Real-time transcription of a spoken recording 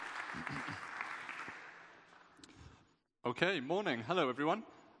Okay, morning. Hello, everyone.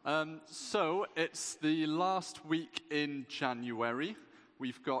 So it's the last week in January.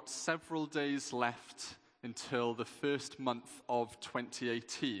 We've got several days left until the first month of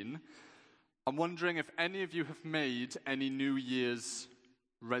 2018. I'm wondering if any of you have made any New Year's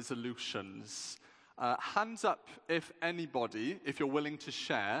resolutions. Hands up if anybody, if you're willing to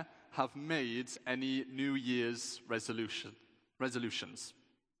share, have made any New Year's resolutions.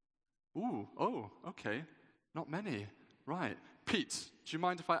 Ooh, oh, okay. Not many. Right. Pete, do you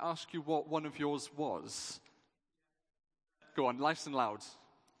mind if I ask you what one of yours was? Go on, nice and loud.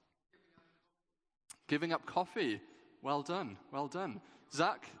 Giving up coffee. Well done, well done.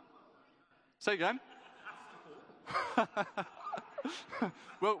 Zach? Say again?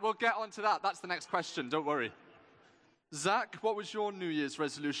 We'll get on to that. That's the next question, don't worry. Zach, what was your New Year's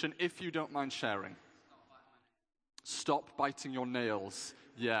resolution, if you don't mind sharing? Stop biting your nails.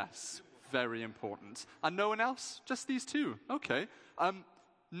 Yes. Very important. And no one else? Just these two? Okay.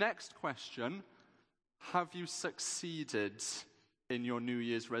 Next question. Have you succeeded in your New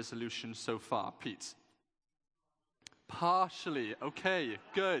Year's resolution so far? Pete? Partially. Okay,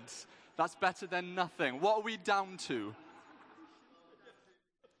 good. That's better than nothing. What are we down to?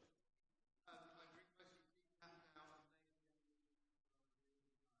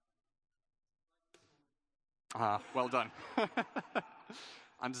 Well done.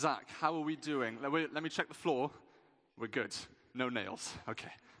 And Zach, how are we doing? Let me check the floor. We're good. No nails. Okay.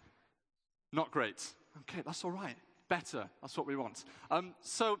 Not great. Okay, that's all right. Better. That's what we want.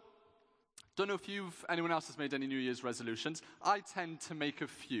 So, don't know if anyone else has made any New Year's resolutions. I tend to make a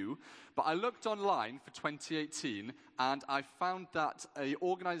few, but I looked online for 2018, and I found that an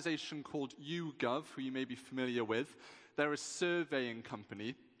organization called YouGov, who you may be familiar with, they're a surveying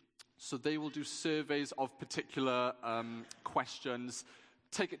company, so they will do surveys of particular questions,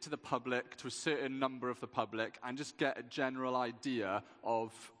 take it to the public, to a certain number of the public, and just get a general idea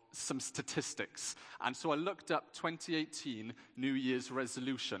of some statistics. And so I looked up 2018 New Year's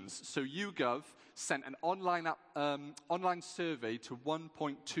resolutions. So YouGov sent an online survey to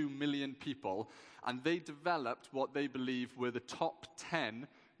 1.2 million people, and they developed what they believe were the top 10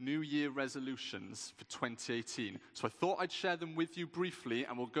 New Year resolutions for 2018. So I thought I'd share them with you briefly,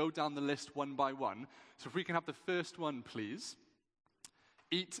 and we'll go down the list one by one. So if we can have the first one, please.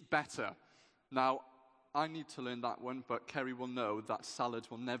 Eat better. Now, I need to learn that one, but Kerry will know that salad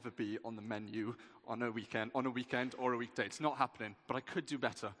will never be on the menu on a weekend or a weekday. It's not happening, but I could do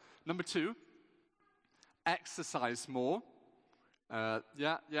better. Number 2, exercise more. I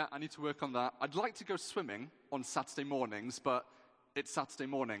need to work on that. I'd like to go swimming on Saturday mornings, but it's Saturday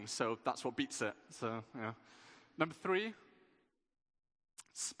morning, so that's what beats it. So, yeah. Number 3,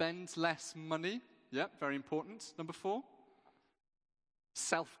 spend less money. Yeah, very important. Number 4,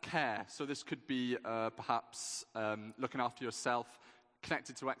 self-care. So this could be perhaps looking after yourself,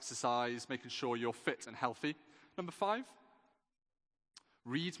 connected to exercise, making sure you're fit and healthy. Number 5,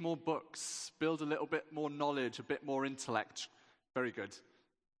 read more books, build a little bit more knowledge, a bit more intellect. Very good.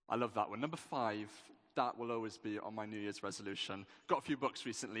 I love that one. Number 5, that will always be on my New Year's resolution. Got a few books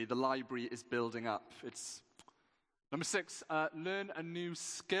recently. The library is building up. Number 6, learn a new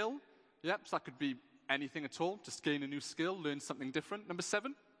skill. Yep, so that could be anything at all, just gain a new skill, learn something different. Number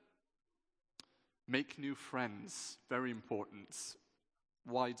 7, make new friends. Very important.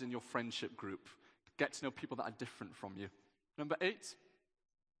 Widen your friendship group. Get to know people that are different from you. Number 8,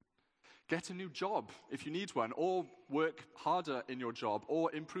 get a new job if you need one, or work harder in your job,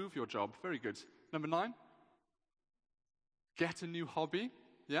 or improve your job. Very good. Number 9, get a new hobby.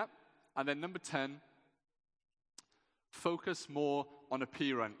 Yeah. And then number 10, focus more on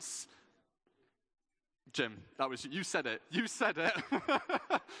appearance. Jim, that was you said it. You said it.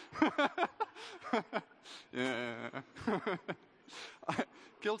 Yeah.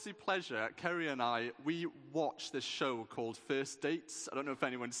 Guilty pleasure. Kerry and I, we watch this show called First Dates. I don't know if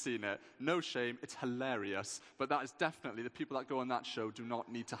anyone's seen it. No shame. It's hilarious. But that is definitely, the people that go on that show do not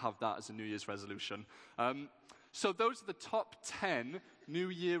need to have that as a New Year's resolution. So those are the top 10 New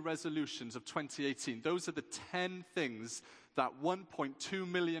Year resolutions of 2018. Those are the 10 things that 1.2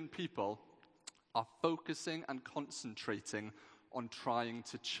 million people are focusing and concentrating on trying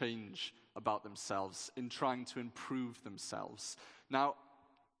to change about themselves, in trying to improve themselves. Now,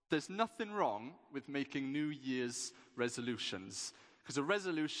 there's nothing wrong with making New Year's resolutions, because a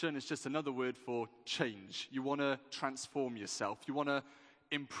resolution is just another word for change. You want to transform yourself. You want to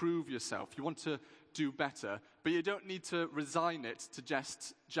improve yourself. You want to do better. But you don't need to resign it to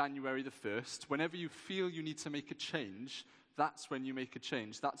just January the 1st. Whenever you feel you need to make a change, that's when you make a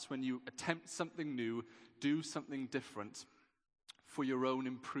change. That's when you attempt something new, do something different for your own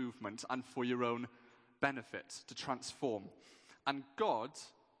improvement and for your own benefit, to transform. And God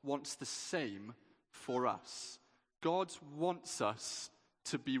wants the same for us. God wants us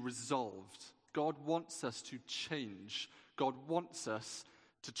to be resolved. God wants us to change. God wants us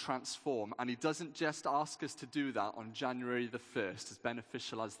to transform. And he doesn't just ask us to do that on January the 1st, as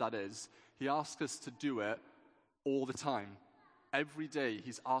beneficial as that is. He asks us to do it all the time. Every day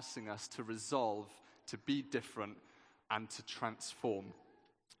he's asking us to resolve, to be different, and to transform.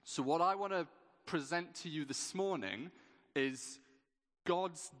 So what I want to present to you this morning is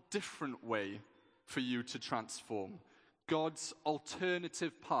God's different way for you to transform. God's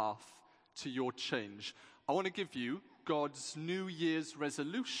alternative path to your change. I want to give you God's New Year's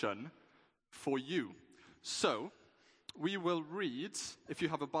resolution for you. So, we will read, if you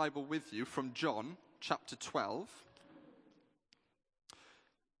have a Bible with you, from John chapter 12.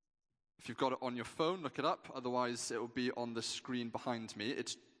 If you've got it on your phone, look it up. Otherwise, it will be on the screen behind me.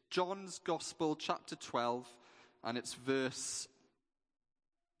 It's John's Gospel, chapter 12, and it's verse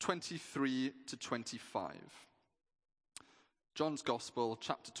 23 to 25. John's Gospel,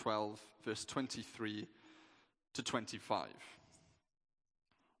 chapter 12, verse 23 to 25.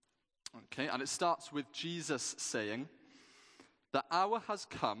 Okay, and it starts with Jesus saying, "The hour has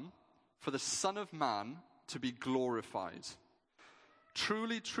come for the Son of Man to be glorified.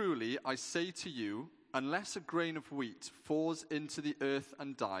 Truly, truly, I say to you, unless a grain of wheat falls into the earth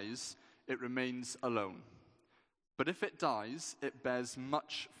and dies, it remains alone. But if it dies, it bears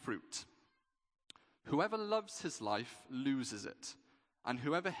much fruit. Whoever loves his life loses it, and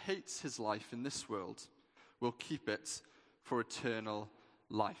whoever hates his life in this world will keep it for eternal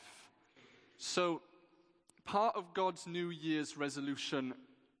life." So, part of God's New Year's resolution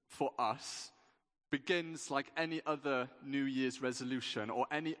for us begins like any other New Year's resolution or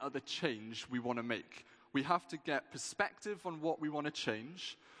any other change we want to make. We have to get perspective on what we want to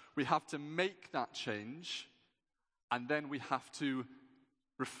change. We have to make that change, and then we have to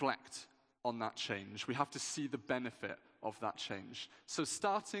reflect on that change. We have to see the benefit of that change. So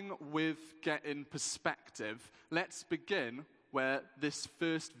starting with getting perspective, let's begin where this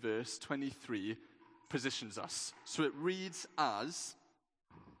first verse, 23, positions us. So it reads as,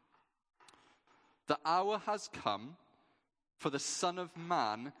 "The hour has come for the Son of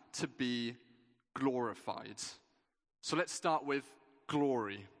Man to be glorified." So let's start with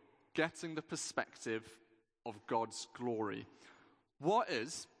glory, getting the perspective of God's glory. What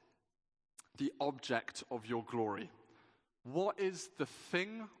is the object of your glory? What is the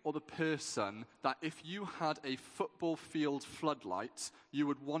thing or the person that if you had a football field floodlight, you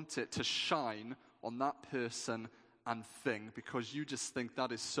would want it to shine on that person and thing because you just think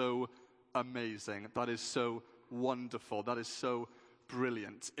that is so amazing, that is so wonderful, that is so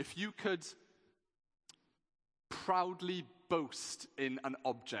brilliant? If you could proudly boast in an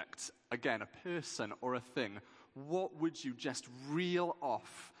object, again, a person or a thing, what would you just reel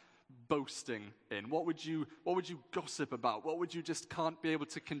off boasting in? What would you gossip about? What would you just can't be able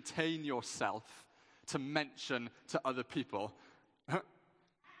to contain yourself to mention to other people?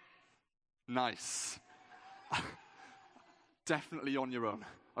 Nice. Definitely on your own.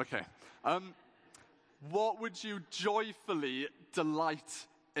 Okay. What would you joyfully delight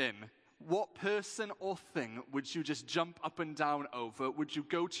in? What person or thing would you just jump up and down over? Would you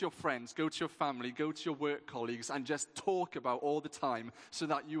go to your friends, go to your family, go to your work colleagues and just talk about all the time so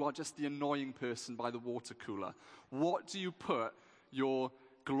that you are just the annoying person by the water cooler? What do you put your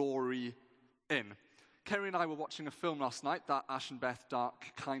glory in? Kerry and I were watching a film last night that Ash and Beth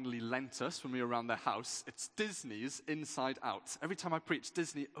Darke kindly lent us when we were around their house. It's Disney's Inside Out. Every time I preach,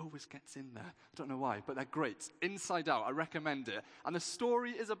 Disney always gets in there. I don't know why, but they're great. Inside Out, I recommend it. And the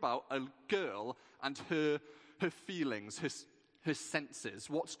story is about a girl and her feelings, her senses,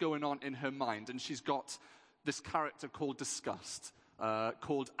 what's going on in her mind. And she's got this character called disgust,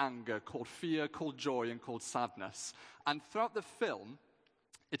 called anger, called fear, called joy, and called sadness. And throughout the film,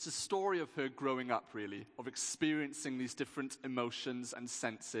 it's a story of her growing up, really, of experiencing these different emotions and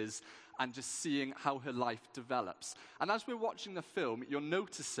senses and just seeing how her life develops. And as we're watching the film, you're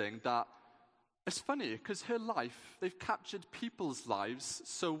noticing that it's funny because her life, they've captured people's lives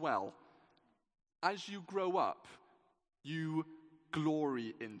so well. As you grow up, you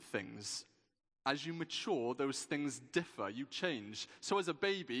glory in things. As you mature, those things differ, you change. So as a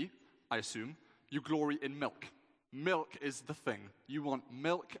baby, I assume, you glory in milk. Milk is the thing. You want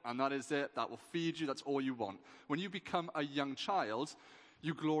milk, and that is it. That will feed you. That's all you want. When you become a young child,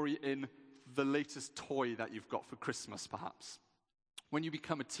 you glory in the latest toy that you've got for Christmas, perhaps. When you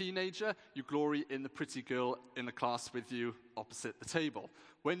become a teenager, you glory in the pretty girl in the class with you opposite the table.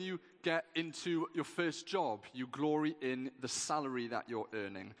 When you get into your first job, you glory in the salary that you're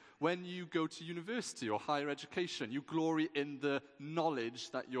earning. When you go to university or higher education, you glory in the knowledge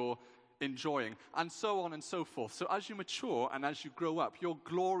that you're enjoying, and so on and so forth. So as you mature and as you grow up, you're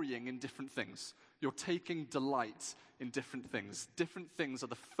glorying in different things. You're taking delight in different things. Different things are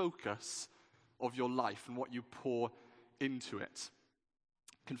the focus of your life and what you pour into it.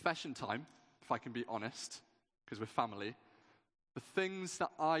 Confession time, if I can be honest, because we're family. The things that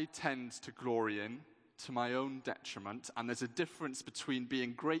I tend to glory in to my own detriment, and there's a difference between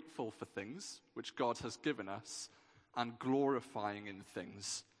being grateful for things, which God has given us, and glorifying in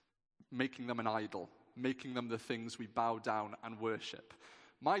things, making them an idol, making them the things we bow down and worship.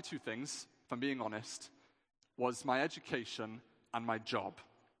 My two things, if I'm being honest, was my education and my job.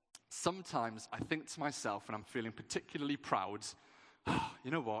 Sometimes I think to myself, when I'm feeling particularly proud, you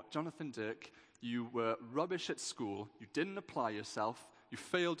know what, Jonathan Durke, you were rubbish at school, you didn't apply yourself, you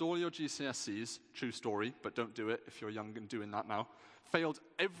failed all your GCSEs, true story, but don't do it if you're young and doing that now, failed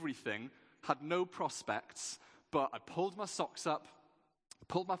everything, had no prospects, but I pulled my socks up,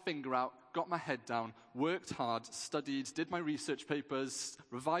 pulled my finger out, got my head down, worked hard, studied, did my research papers,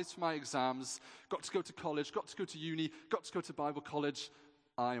 revised for my exams, got to go to college, got to go to uni, got to go to Bible college.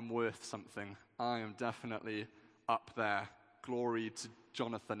 I am worth something. I am definitely up there. Glory to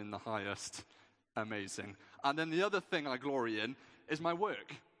Jonathan in the highest. Amazing. And then the other thing I glory in is my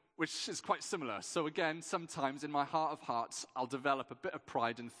work, which is quite similar. So again, sometimes in my heart of hearts, I'll develop a bit of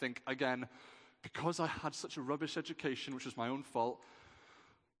pride and think, again, because I had such a rubbish education, which was my own fault,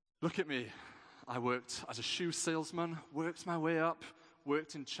 look at me. I worked as a shoe salesman, worked my way up,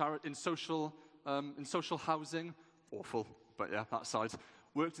 worked in social housing. Awful, but yeah, that side.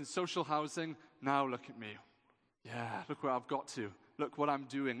 Worked in social housing. Now look at me. Yeah, look where I've got to. Look what I'm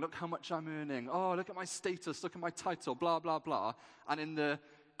doing. Look how much I'm earning. Oh, look at my status. Look at my title, blah, blah, blah. And in the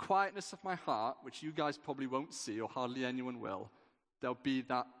quietness of my heart, which you guys probably won't see or hardly anyone will, there'll be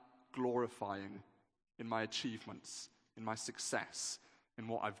that glorifying in my achievements, in my success, in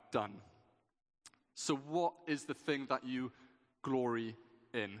what I've done. So what is the thing that you glory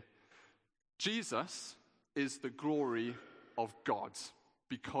in? Jesus is the glory of God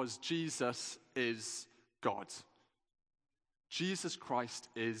because Jesus is God. Jesus Christ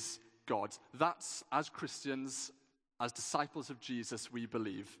is God. That's, as Christians, as disciples of Jesus, we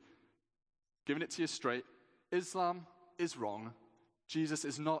believe. Giving it to you straight, Islam is wrong. Jesus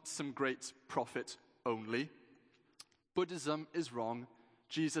is not some great prophet only. Buddhism is wrong.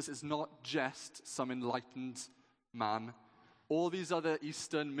 Jesus is not just some enlightened man. All these other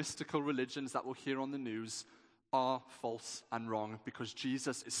Eastern mystical religions that we'll hear on the news are false and wrong because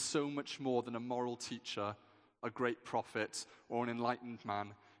Jesus is so much more than a moral teacher, a great prophet, or an enlightened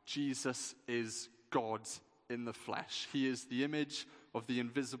man. Jesus is God in the flesh. He is the image of the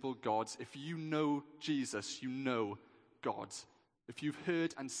invisible God. If you know Jesus, you know God. If you've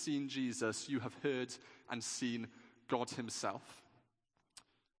heard and seen Jesus, you have heard and seen God himself.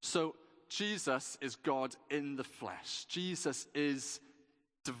 So Jesus is God in the flesh. Jesus is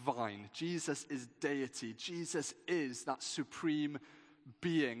divine. Jesus is deity. Jesus is that supreme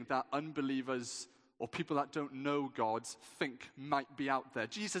being that unbelievers or people that don't know God think might be out there.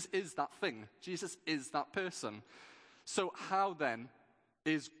 Jesus is that thing. Jesus is that person. So how then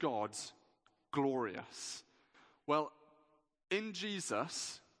is God glorious? Well, in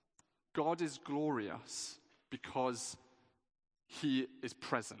Jesus, God is glorious because he is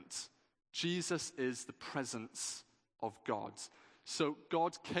present. Jesus is the presence of God. So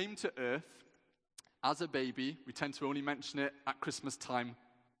God came to earth as a baby. We tend to only mention it at Christmas time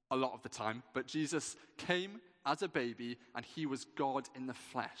a lot of the time. But Jesus came as a baby and he was God in the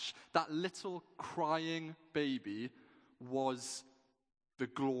flesh. That little crying baby was the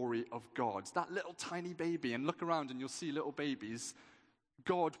glory of God. That little tiny baby, and look around and you'll see little babies.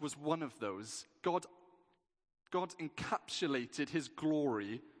 God was one of those. God encapsulated his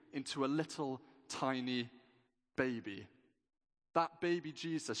glory into a little tiny baby. That baby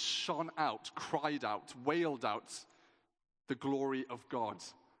Jesus shone out, cried out, wailed out the glory of God.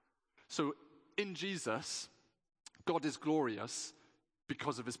 So in Jesus, God is glorious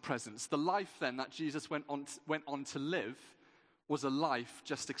because of his presence. The life then that Jesus went on to live was a life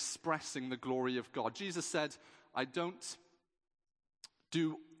just expressing the glory of God. Jesus said, I don't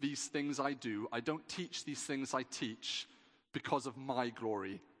do these things I do. I don't teach these things I teach because of my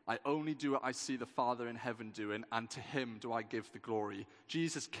glory. I only do what I see the Father in heaven doing, and to him do I give the glory.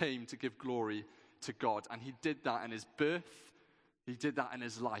 Jesus came to give glory to God, and he did that in his birth. He did that in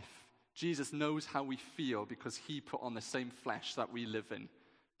his life. Jesus knows how we feel because he put on the same flesh that we live in.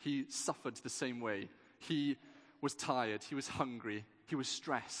 He suffered the same way. He was tired. He was hungry. He was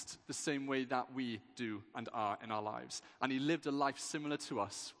stressed the same way that we do and are in our lives. And he lived a life similar to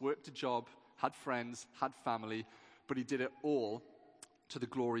us, worked a job, had friends, had family, but he did it all to the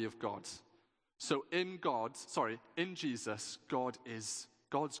glory of God. So in Jesus,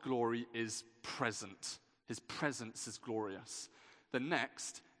 God's glory is present. His presence is glorious. The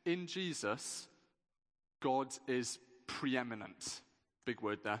next, in Jesus, God is preeminent. Big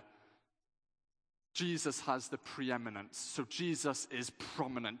word there. Jesus has the preeminence. So Jesus is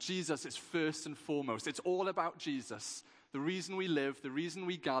prominent. Jesus is first and foremost. It's all about Jesus. The reason we live, the reason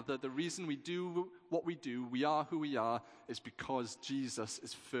we gather, the reason we do what we do, we are who we are, is because Jesus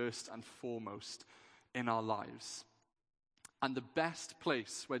is first and foremost in our lives. And the best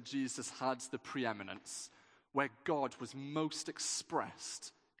place where Jesus had the preeminence, where God was most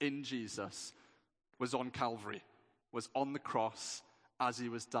expressed in Jesus, was on Calvary, was on the cross as he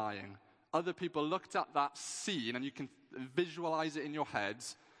was dying. Other people looked at that scene, and you can visualize it in your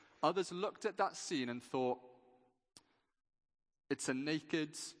heads. Others looked at that scene and thought, it's a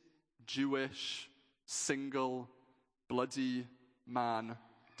naked, Jewish, single, bloody man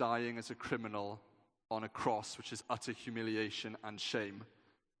dying as a criminal on a cross, which is utter humiliation and shame.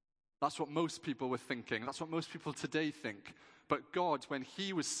 That's what most people were thinking. That's what most people today think. But God, when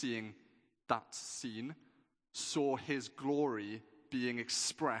he was seeing that scene, saw his glory being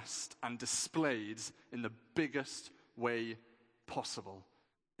expressed and displayed in the biggest way possible.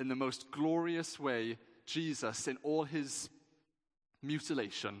 In the most glorious way, Jesus, in all his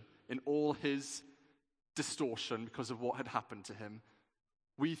mutilation, in all his distortion because of what had happened to him,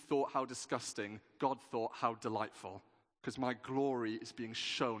 we thought how disgusting. God thought how delightful, because my glory is being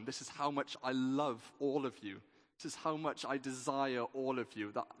shown. This is how much I love all of you. This is how much I desire all of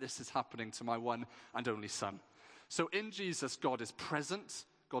you, that this is happening to my one and only Son. So in Jesus, God is present.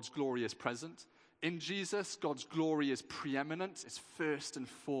 God's glory is present. In Jesus, God's glory is preeminent. It's first and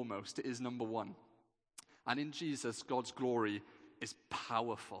foremost. It is number one. And in Jesus, God's glory is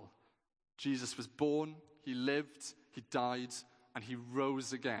powerful. Jesus was born, he lived, he died, and he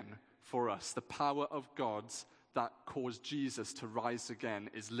rose again for us. The power of God that caused Jesus to rise again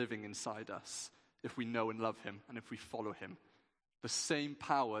is living inside us if we know and love him and if we follow him. The same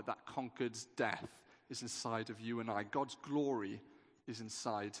power that conquered death is inside of you and I. God's glory is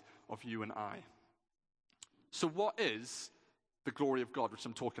inside of you and I. So what is the glory of God, which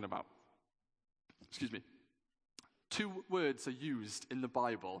I'm talking about? Excuse me. Two words are used in the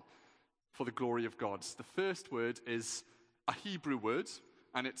Bible for the glory of God. The first word is a Hebrew word,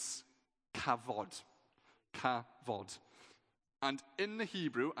 and it's kavod. Kavod. And in the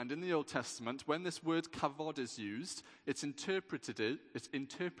Hebrew and in the Old Testament, when this word kavod is used, it's interpreted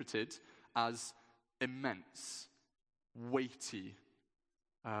as immense, weighty,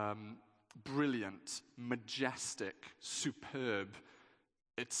 brilliant, majestic, superb.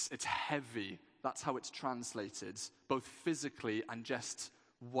 It's heavy. That's how it's translated, both physically and just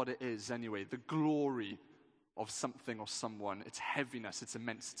what it is anyway. The glory of something or someone, its heaviness, its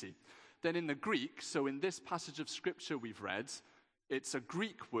immensity. Then in the Greek, so in this passage of scripture we've read, it's a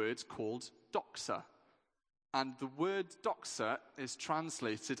Greek word called doxa. And the word doxa is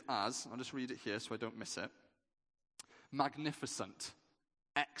translated as, I'll just read it here so I don't miss it, magnificent,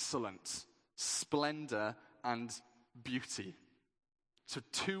 excellent, splendor, and beauty. So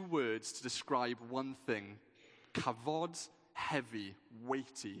two words to describe one thing: kavod, heavy,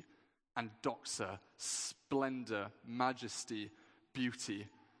 weighty, and doxa, splendor, majesty, beauty.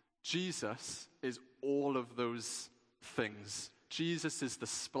 Jesus is all of those things. Jesus is the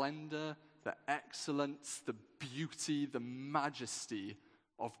splendor, the excellence, the beauty, the majesty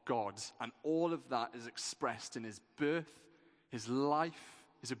of God. And all of that is expressed in his birth, his life,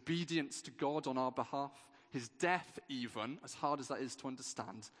 his obedience to God on our behalf, his death even, as hard as that is to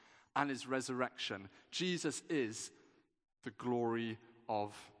understand, and his resurrection. Jesus is the glory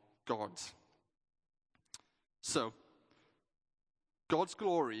of God. So, God's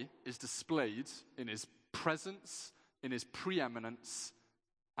glory is displayed in his presence, in his preeminence,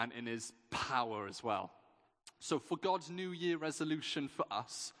 and in his power as well. So for God's New Year resolution for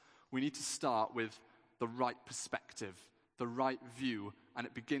us, we need to start with the right perspective, the right view, and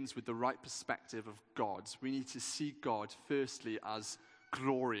it begins with the right perspective of God. We need to see God firstly as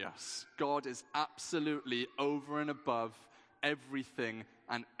glorious. God is absolutely over and above everything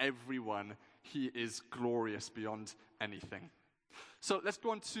and everyone. He is glorious beyond anything. So let's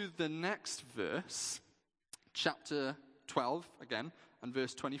go on to the next verse, chapter 12 again, and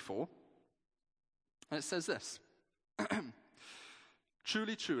verse 24. And it says this: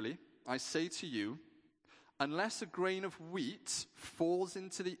 Truly, truly, I say to you, unless a grain of wheat falls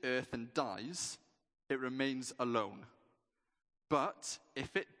into the earth and dies, it remains alone. But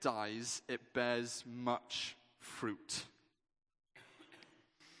if it dies, it bears much fruit.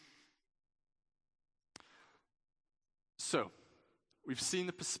 So, we've seen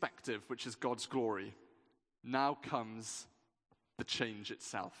the perspective, which is God's glory. Now comes the change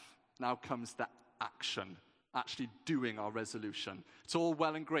itself. Now comes the action, actually doing our resolution. It's all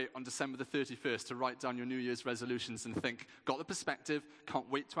well and great on December the 31st to write down your New Year's resolutions and think, got the perspective, can't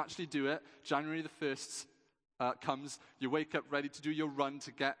wait to actually do it. January the 1st comes, you wake up ready to do your run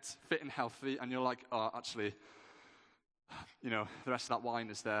to get fit and healthy, and you're like, oh, actually, the rest of that wine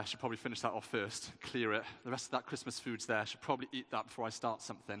is there. I should probably finish that off first, clear it. The rest of that Christmas food's there. I should probably eat that before I start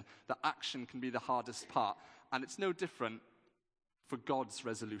something. The action can be the hardest part. And it's no different for God's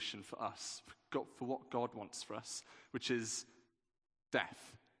resolution for us, for what God wants for us, which is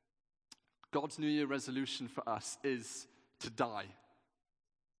death. God's New Year resolution for us is to die.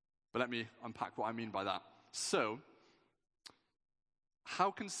 But let me unpack what I mean by that. So,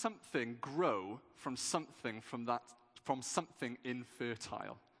 how can something grow from something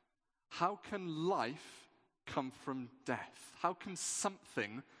infertile? How can life come from death? How can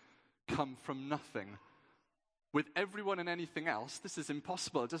something come from nothing? With everyone and anything else, this is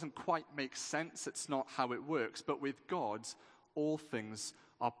impossible. It doesn't quite make sense. It's not how it works. But with God, all things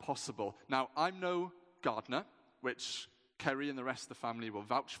are possible. Now, I'm no gardener, which Kerry and the rest of the family will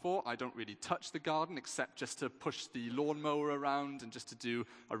vouch for. I don't really touch the garden except just to push the lawnmower around and just to do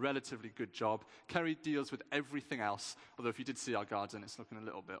a relatively good job. Kerry deals with everything else, although if you did see our garden, it's looking a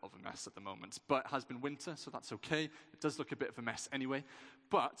little bit of a mess at the moment. But it has been winter, so that's okay. It does look a bit of a mess anyway.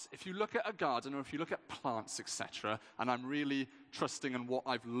 But if you look at a garden or if you look at plants, etc., and I'm really trusting in what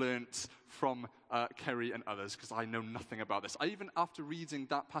I've learnt from Kerry and others, because I know nothing about this. I even, after reading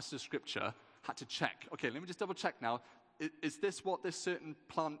that passage of scripture, had to check. Okay, let me just double check now. Is this what this certain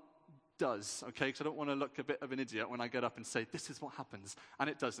plant does? Okay, because I don't want to look a bit of an idiot when I get up and say, this is what happens. And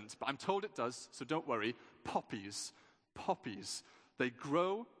it doesn't. But I'm told it does, so don't worry. Poppies. They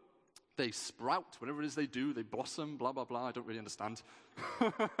grow, they sprout, whatever it is they do, they blossom, blah, blah, blah. I don't really understand.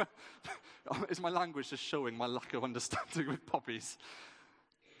 Is my language just showing my lack of understanding with poppies?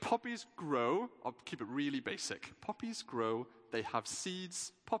 Poppies grow, I'll keep it really basic. Poppies grow, they have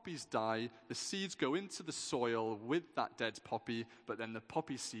seeds, poppies die, the seeds go into the soil with that dead poppy, but then the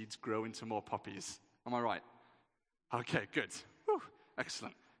poppy seeds grow into more poppies. Am I right? Okay, good. Whew,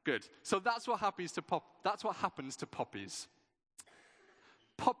 excellent, good. So that's what happens to poppies.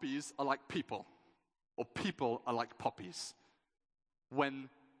 Poppies are like people, or people are like poppies when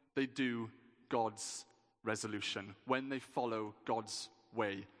they do God's resolution, when they follow God's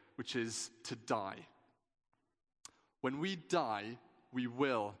way, which is to die. When we die, we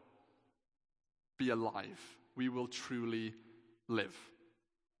will be alive. We will truly live.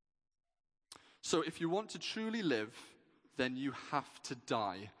 So if you want to truly live, then you have to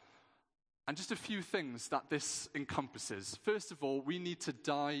die. And just a few things that this encompasses. First of all, we need to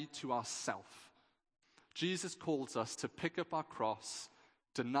die to ourself. Jesus calls us to pick up our cross,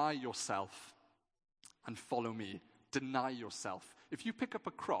 deny yourself, and follow me. Deny yourself. If you pick up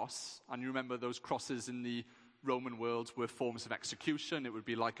a cross, and you remember those crosses in the Roman world were forms of execution, it would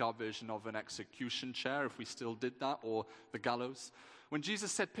be like our version of an execution chair if we still did that, or the gallows. When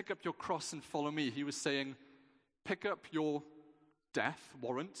Jesus said, pick up your cross and follow me, he was saying, pick up your death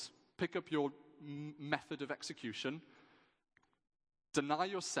warrant, pick up your method of execution, deny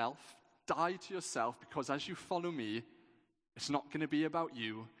yourself, die to yourself, because as you follow me, it's not going to be about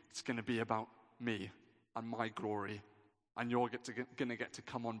you, it's going to be about me and my glory. And you're going to get to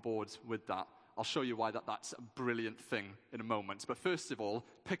come on board with that. I'll show you why that's a brilliant thing in a moment. But first of all,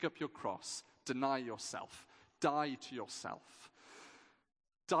 pick up your cross, deny yourself, die to yourself.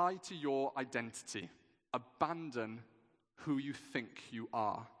 Die to your identity. Abandon who you think you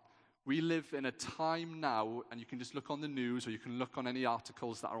are. We live in a time now, and you can just look on the news or you can look on any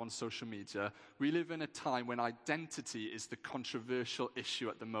articles that are on social media. We live in a time when identity is the controversial issue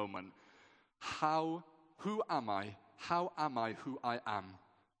at the moment. Who am I? How am I who I am?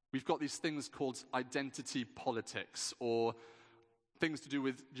 We've got these things called identity politics, or things to do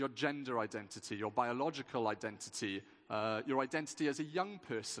with your gender identity, your biological identity, your identity as a young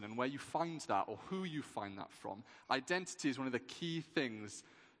person and where you find that or who you find that from. Identity is one of the key things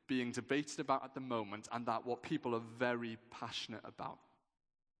being debated about at the moment, and that what people are very passionate about.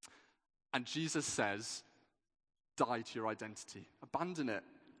 And Jesus says, die to your identity. Abandon it.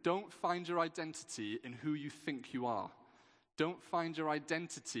 Don't find your identity in who you think you are. Don't find your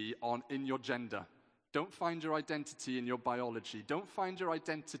identity in your gender. Don't find your identity in your biology. Don't find your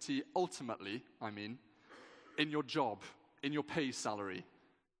identity ultimately, in your job, in your pay salary,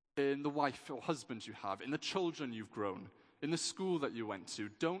 in the wife or husband you have, in the children you've grown, in the school that you went to.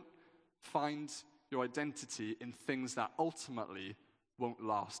 Don't find your identity in things that ultimately won't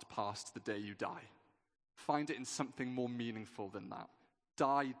last past the day you die. Find it in something more meaningful than that.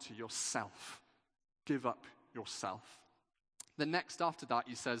 Die to yourself. Give up yourself. The next after that,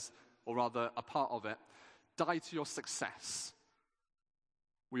 he says, or rather a part of it, die to your success.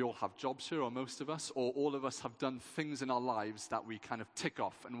 We all have jobs here, or most of us, or all of us have done things in our lives that we kind of tick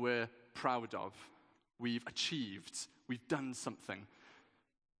off and we're proud of. We've achieved. We've done something.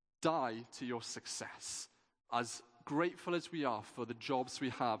 Die to your success. As grateful as we are for the jobs we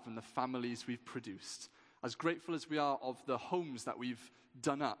have and the families we've produced, as grateful as we are of the homes that we've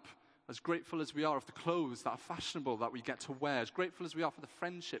done up, as grateful as we are of the clothes that are fashionable that we get to wear, as grateful as we are for the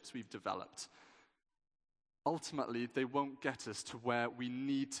friendships we've developed, ultimately they won't get us to where we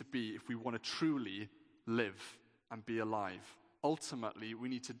need to be if we want to truly live and be alive. Ultimately, we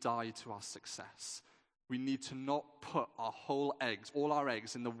need to die to our success. We need to not put all our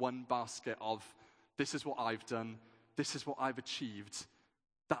eggs in the one basket of, this is what I've done, this is what I've achieved,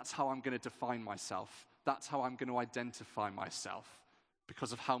 that's how I'm going to define myself, that's how I'm going to identify myself,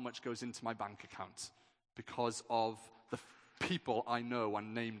 because of how much goes into my bank account, because of the people I know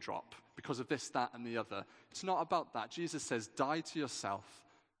and name drop, because of this, that, and the other. It's not about that. Jesus says, die to yourself,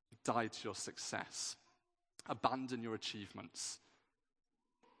 die to your success. Abandon your achievements.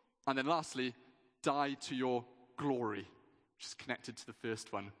 And then lastly, die to your glory, which is connected to the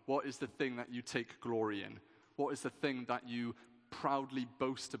first one. What is the thing that you take glory in? What is the thing that you proudly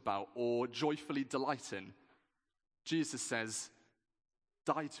boast about or joyfully delight in? Jesus says,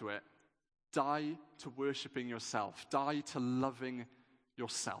 die to it. Die to worshiping yourself. Die to loving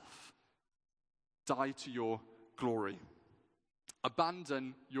yourself. Die to your glory.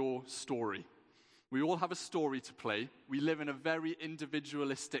 Abandon your story. We all have a story to play. We live in a very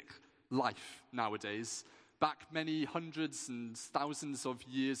individualistic life nowadays. Back many hundreds and thousands of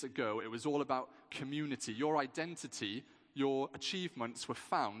years ago, it was all about community. Your identity, your achievements were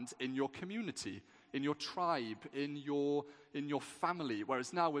found in your community, in your tribe, in your family,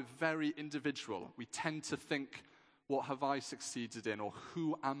 whereas now we're very individual. We tend to think, what have I succeeded in, or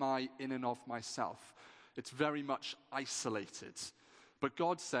who am I in and of myself? It's very much isolated. But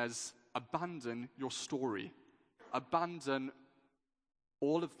God says, abandon your story. Abandon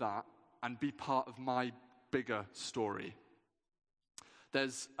all of that and be part of my bigger story.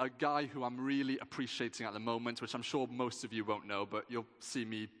 There's a guy who I'm really appreciating at the moment, which I'm sure most of you won't know, but you'll see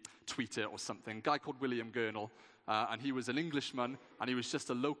me tweet it or something. A guy called William Gurnall, and he was an Englishman, and he was just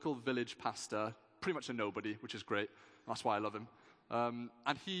a local village pastor, pretty much a nobody, which is great. That's why I love him.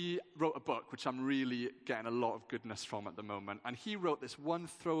 And he wrote a book, which I'm really getting a lot of goodness from at the moment. And he wrote this one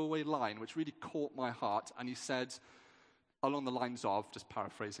throwaway line, which really caught my heart. And he said, along the lines of, just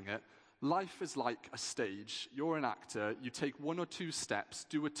paraphrasing it, life is like a stage. You're an actor. You take one or two steps,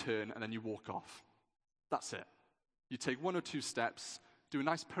 do a turn, and then you walk off. That's it. You take one or two steps, do a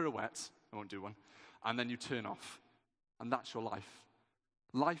nice pirouette. I won't do one. And then you turn off. And that's your life.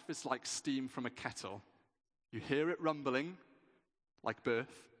 Life is like steam from a kettle. You hear it rumbling, like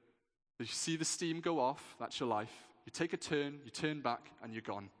birth. You see the steam go off, that's your life. You take a turn, you turn back, and you're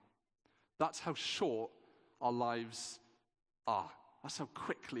gone. That's how short our lives are. That's how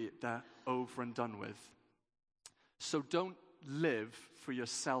quickly they're over and done with. So don't live for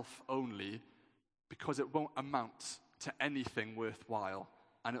yourself only, because it won't amount to anything worthwhile,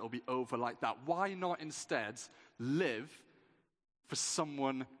 and it'll be over like that. Why not instead live for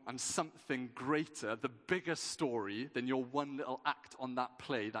someone and something greater, the bigger story than your one little act on that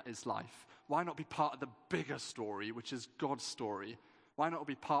play that is life? Why not be part of the bigger story, which is God's story? Why not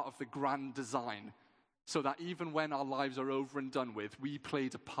be part of the grand design, so that even when our lives are over and done with, we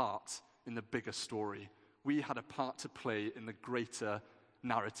played a part in the bigger story. We had a part to play in the greater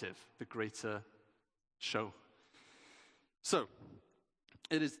narrative, the greater show. So,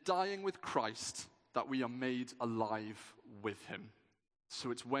 it is dying with Christ that we are made alive with him.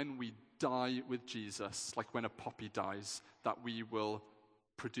 So it's when we die with Jesus, like when a poppy dies, that we will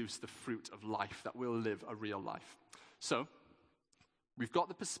produce the fruit of life, that we'll live a real life. So, we've got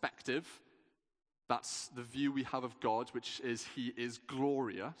the perspective. That's the view we have of God, which is he is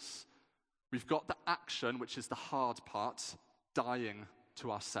glorious. We've got the action, which is the hard part, dying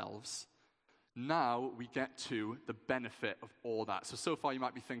to ourselves. Now we get to the benefit of all that. So far you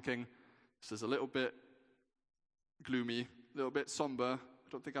might be thinking, this is a little bit gloomy, a little bit somber.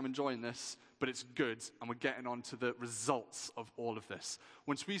 don't think I'm enjoying this, but it's good, and we're getting on to the results of all of this.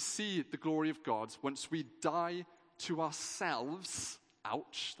 Once we see the glory of God, once we die to ourselves,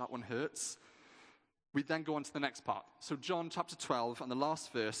 ouch, that one hurts, we then go on to the next part. So John chapter 12 and the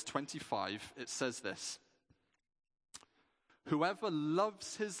last verse, 25, it says this. Whoever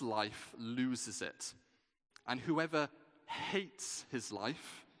loves his life loses it, and whoever hates his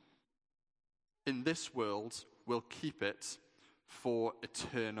life in this world will keep it for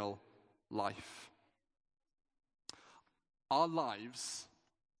eternal life. Our lives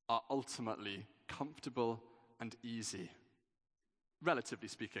are ultimately comfortable and easy, relatively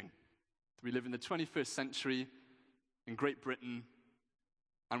speaking. We live in the 21st century in Great Britain,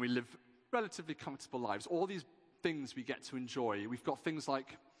 and we live relatively comfortable lives. All these things we get to enjoy. We've got things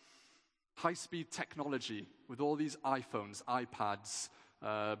like high-speed technology with all these iPhones, iPads,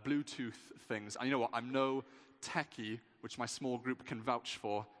 Bluetooth things. And you know what? I'm no techie, which my small group can vouch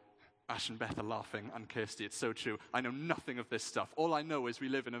for. Ash and Beth are laughing, and Kirsty, it's so true. I know nothing of this stuff. All I know is we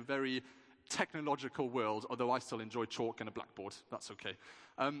live in a very technological world, although I still enjoy chalk and a blackboard. That's okay.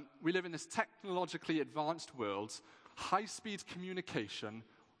 We live in this technologically advanced world, high-speed communication,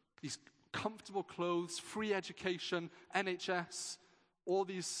 these comfortable clothes, free education, NHS, all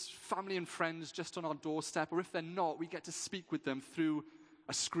these family and friends just on our doorstep, or if they're not, we get to speak with them through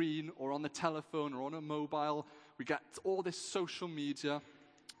a screen or on the telephone or on a mobile. We get all this social media,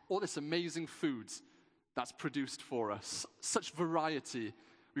 all this amazing food that's produced for us, such variety.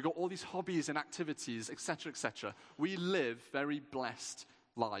 We've got all these hobbies and activities, etc., etc. We live very blessed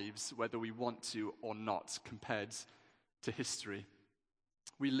lives, whether we want to or not, compared to history.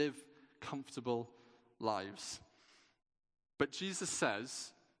 We live comfortable lives. But Jesus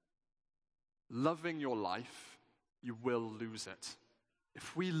says, loving your life, you will lose it.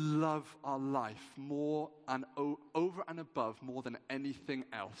 If we love our life more and over and above more than anything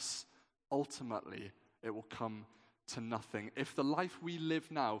else, ultimately it will come to nothing. If the life we live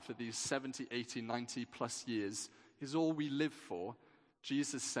now for these 70, 80, 90 plus years is all we live for,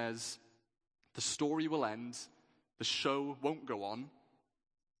 Jesus says the story will end, the show won't go on,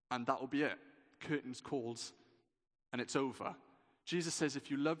 and that will be it. Curtains called, and it's over. Jesus says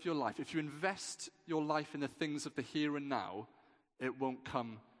if you love your life, if you invest your life in the things of the here and now, it won't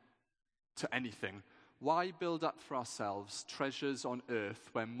come to anything. Why build up for ourselves treasures on earth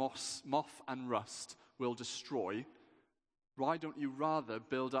where moth and rust will destroy? Why don't you rather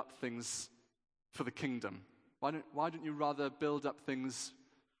build up things for the kingdom? Why don't you rather build up things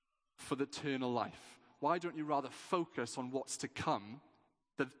for the eternal life? Why don't you rather focus on what's to come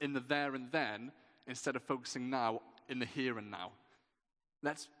in the there and then instead of focusing now in the here and now?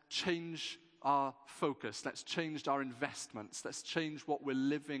 Let's change our focus. Let's change our investments. Let's change what we're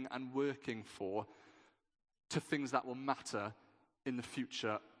living and working for to things that will matter in the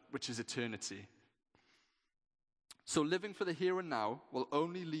future, which is eternity. So living for the here and now will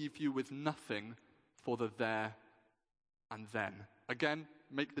only leave you with nothing for the there and then. Again,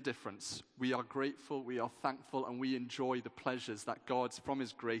 make the difference. We are grateful, we are thankful, and we enjoy the pleasures that God, from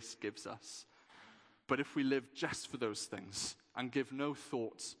his grace, gives us. But if we live just for those things and give no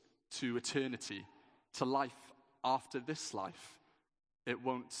thought to eternity, to life after this life, it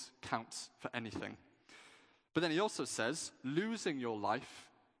won't count for anything. But then he also says, losing your life,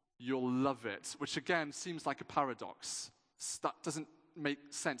 you'll love it, which again seems like a paradox. That doesn't make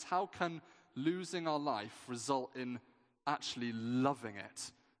sense. How can losing our life result in actually loving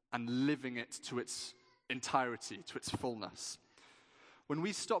it and living it to its entirety, to its fullness? When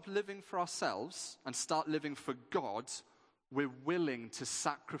we stop living for ourselves and start living for God, we're willing to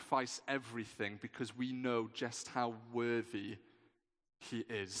sacrifice everything because we know just how worthy he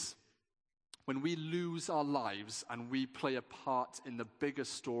is. When we lose our lives and we play a part in the bigger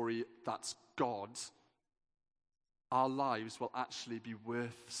story that's God, our lives will actually be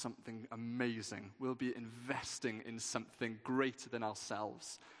worth something amazing. We'll be investing in something greater than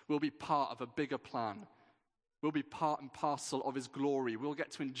ourselves. We'll be part of a bigger plan. We'll be part and parcel of his glory. We'll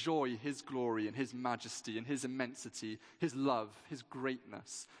get to enjoy his glory and his majesty and his immensity, his love, his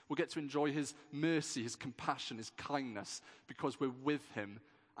greatness. We'll get to enjoy his mercy, his compassion, his kindness, because we're with him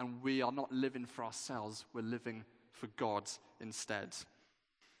and we are not living for ourselves. We're living for God instead.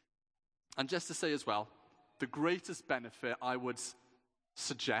 And just to say as well, the greatest benefit I would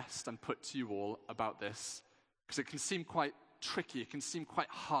suggest and put to you all about this, because it can seem quite tricky, it can seem quite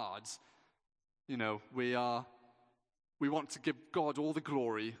hard. You know, we want to give God all the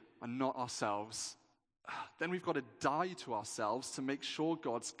glory and not ourselves. Then we've got to die to ourselves to make sure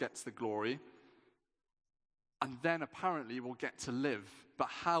God gets the glory. And then apparently we'll get to live. But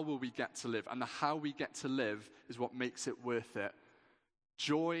how will we get to live? And the how we get to live is what makes it worth it.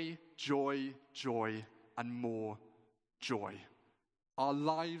 Joy, joy, joy, and more joy. Our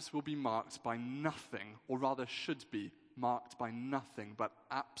lives will be marked by nothing, or rather should be marked by nothing but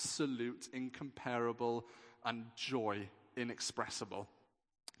absolute, incomparable, and joy inexpressible.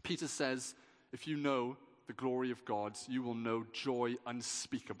 Peter says, if you know the glory of God, you will know joy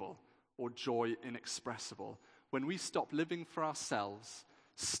unspeakable, or joy inexpressible. When we stop living for ourselves,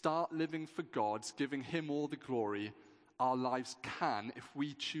 start living for God, giving him all the glory, our lives can, if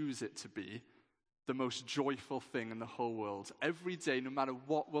we choose it to be, the most joyful thing in the whole world. Every day, no matter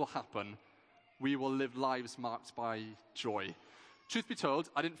what will happen, we will live lives marked by joy. Truth be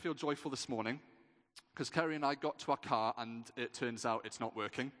told, I didn't feel joyful this morning because Kerry and I got to our car and it turns out it's not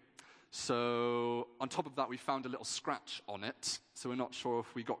working. So on top of that, we found a little scratch on it. So we're not sure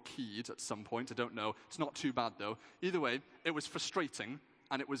if we got keyed at some point. I don't know. It's not too bad, though. Either way, it was frustrating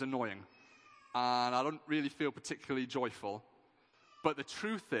and it was annoying. And I don't really feel particularly joyful. But the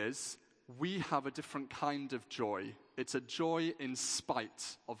truth is, we have a different kind of joy. It's a joy in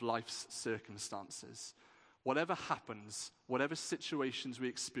spite of life's circumstances. Whatever happens, whatever situations we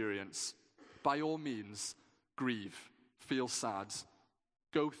experience, by all means, grieve, feel sad,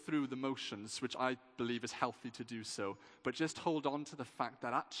 go through the motions, which I believe is healthy to do so, but just hold on to the fact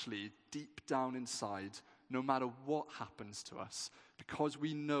that actually, deep down inside, no matter what happens to us, because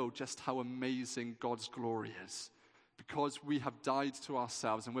we know just how amazing God's glory is, because we have died to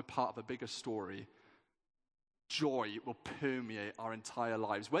ourselves and we're part of a bigger story, joy will permeate our entire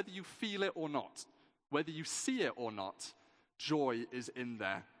lives. Whether you feel it or not, whether you see it or not, joy is in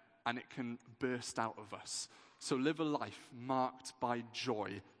there and it can burst out of us. So live a life marked by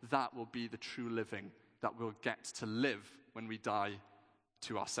joy. That will be the true living that we'll get to live when we die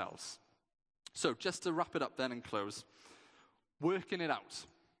to ourselves. So just to wrap it up then and close, working it out.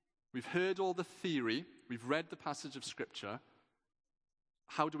 We've heard all the theory. We've read the passage of Scripture.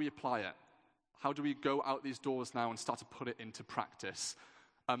 How do we apply it? How do we go out these doors now and start to put it into practice?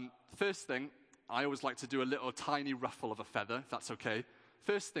 First thing, I always like to do a little tiny ruffle of a feather, if that's okay.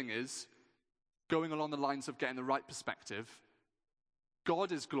 First thing is, going along the lines of getting the right perspective,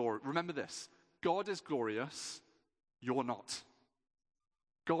 God is glorious. Remember this, God is glorious, you're not.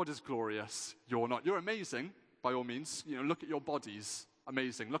 God is glorious, you're not. You're amazing, by all means. Look at your bodies.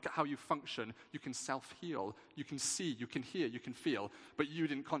 Amazing. Look at how you function. You can self-heal. You can see, you can hear, you can feel. But you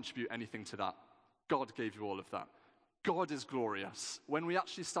didn't contribute anything to that. God gave you all of that. God is glorious. When we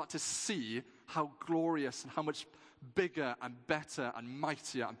actually start to see how glorious and how much bigger and better and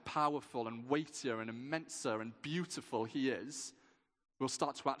mightier and powerful and weightier and immenser and beautiful he is, we'll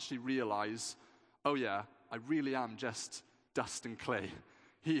start to actually realize, oh yeah, I really am just dust and clay.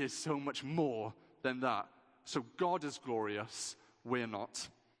 He is so much more than that. So God is glorious. We're not.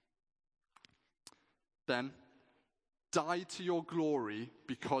 Then, die to your glory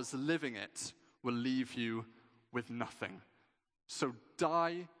because living it will leave you with nothing. So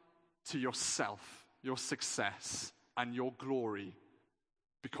die to yourself, your success, and your glory,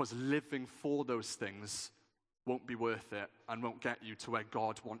 because living for those things won't be worth it and won't get you to where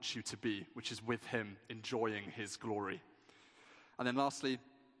God wants you to be, which is with him, enjoying his glory. And then lastly,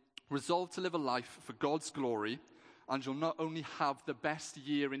 resolve to live a life for God's glory, and you'll not only have the best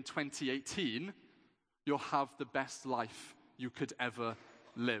year in 2018, you'll have the best life you could ever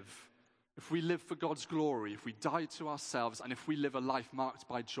live. If we live for God's glory, if we die to ourselves, and if we live a life marked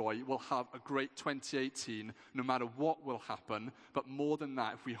by joy, we'll have a great 2018, no matter what will happen. But more than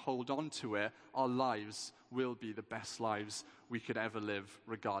that, if we hold on to it, our lives will be the best lives we could ever live,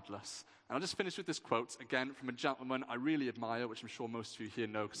 regardless. And I'll just finish with this quote, again, from a gentleman I really admire, which I'm sure most of you here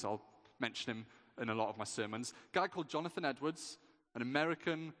know, because I'll mention him in a lot of my sermons. A guy called Jonathan Edwards, an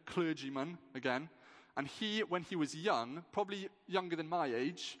American clergyman, again. And he, when he was young, probably younger than my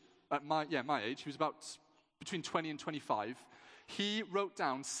age, my age, he was about between 20 and 25, he wrote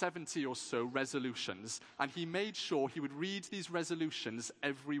down 70 or so resolutions, and he made sure he would read these resolutions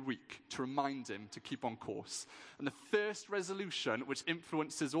every week to remind him to keep on course. And the first resolution, which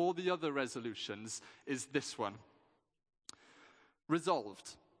influences all the other resolutions, is this one.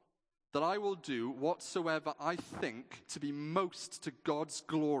 Resolved, that I will do whatsoever I think to be most to God's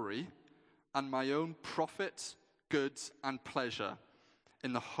glory and my own profit, good, and pleasure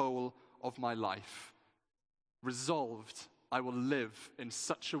in the whole of my life. Resolved, I will live in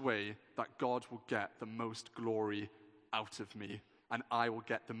such a way that God will get the most glory out of me, and I will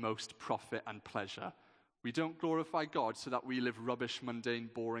get the most profit and pleasure. We don't glorify God so that we live rubbish,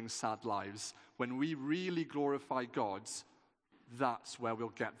 mundane, boring, sad lives. When we really glorify God, that's where we'll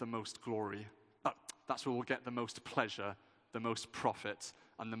get the most glory. That's where we'll get the most pleasure, the most profit,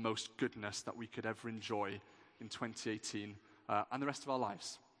 and the most goodness that we could ever enjoy in 2018 and the rest of our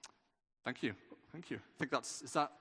lives. Thank you. Thank you. I think is that